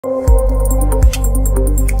Foxtech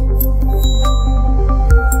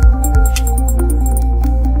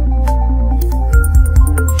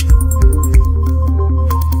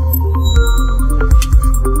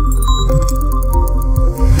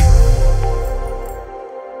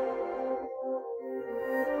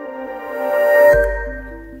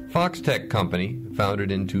company,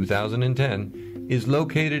 founded in 2010, is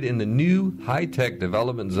located in the new high-tech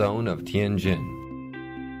development zone of Tianjin.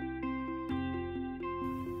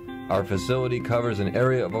 Our facility covers an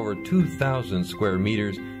area of over 2,000 square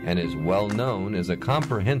meters and is well known as a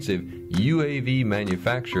comprehensive UAV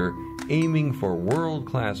manufacturer aiming for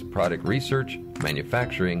world-class product research,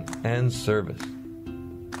 manufacturing, and service.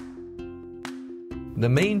 The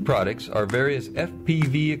main products are various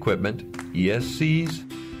FPV equipment, ESCs,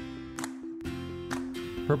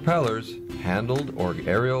 propellers, handled or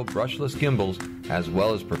aerial brushless gimbals, as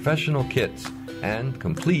well as professional kits and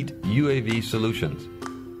complete UAV solutions.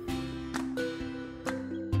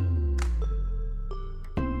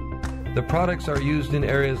 The products are used in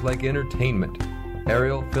areas like entertainment,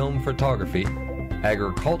 aerial film photography,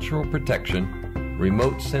 agricultural protection,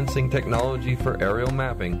 remote sensing technology for aerial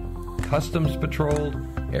mapping, customs patrolled,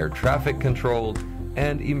 air traffic controlled,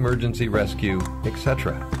 and emergency rescue,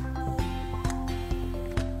 etc.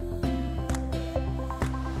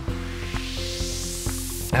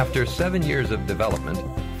 After 7 years of development,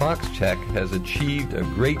 Foxtech has achieved a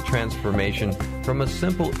great transformation from a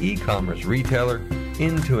simple e-commerce retailer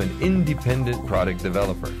into an independent product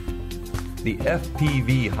developer. The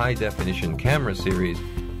FPV high-definition camera series,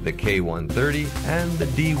 the K130 and the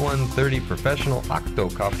D130 professional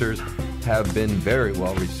octocopters have been very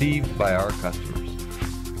well received by our customers.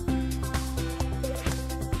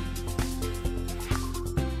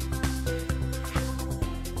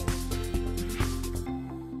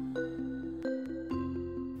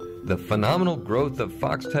 The phenomenal growth of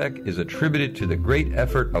Foxtech is attributed to the great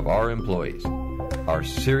effort of our employees, our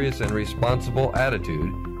serious and responsible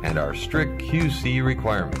attitude, and our strict QC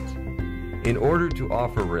requirements. In order to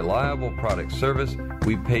offer reliable product service,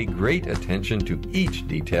 we pay great attention to each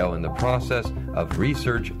detail in the process of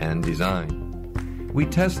research and design. We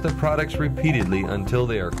test the products repeatedly until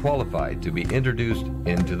they are qualified to be introduced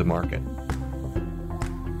into the market.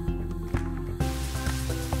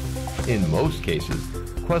 In most cases,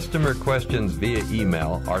 customer questions via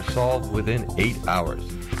email are solved within 8 hours,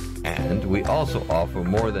 and we also offer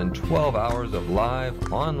more than 12 hours of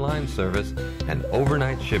live online service and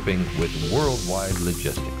overnight shipping with worldwide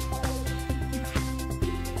logistics.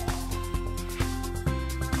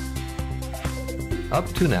 Up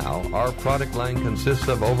to now, our product line consists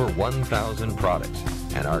of over 1,000 products,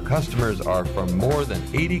 and our customers are from more than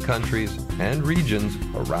 80 countries and regions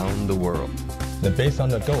around the world. Based on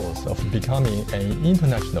the goals of becoming an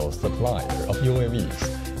international supplier of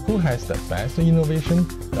UAVs, who has the best innovation,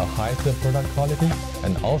 the highest product quality,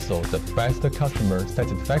 and also the best customer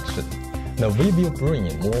satisfaction, now we will bring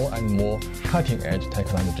in more and more cutting-edge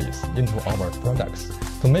technologies into our products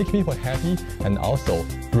to make people happy and also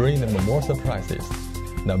bring them more surprises.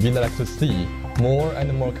 Now we like to see more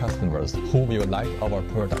and more customers who will like our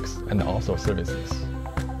products and also services.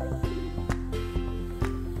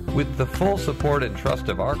 With the full support and trust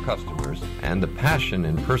of our customers and the passion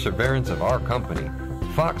and perseverance of our company,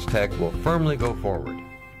 Foxtech will firmly go forward.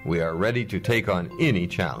 We are ready to take on any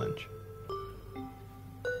challenge.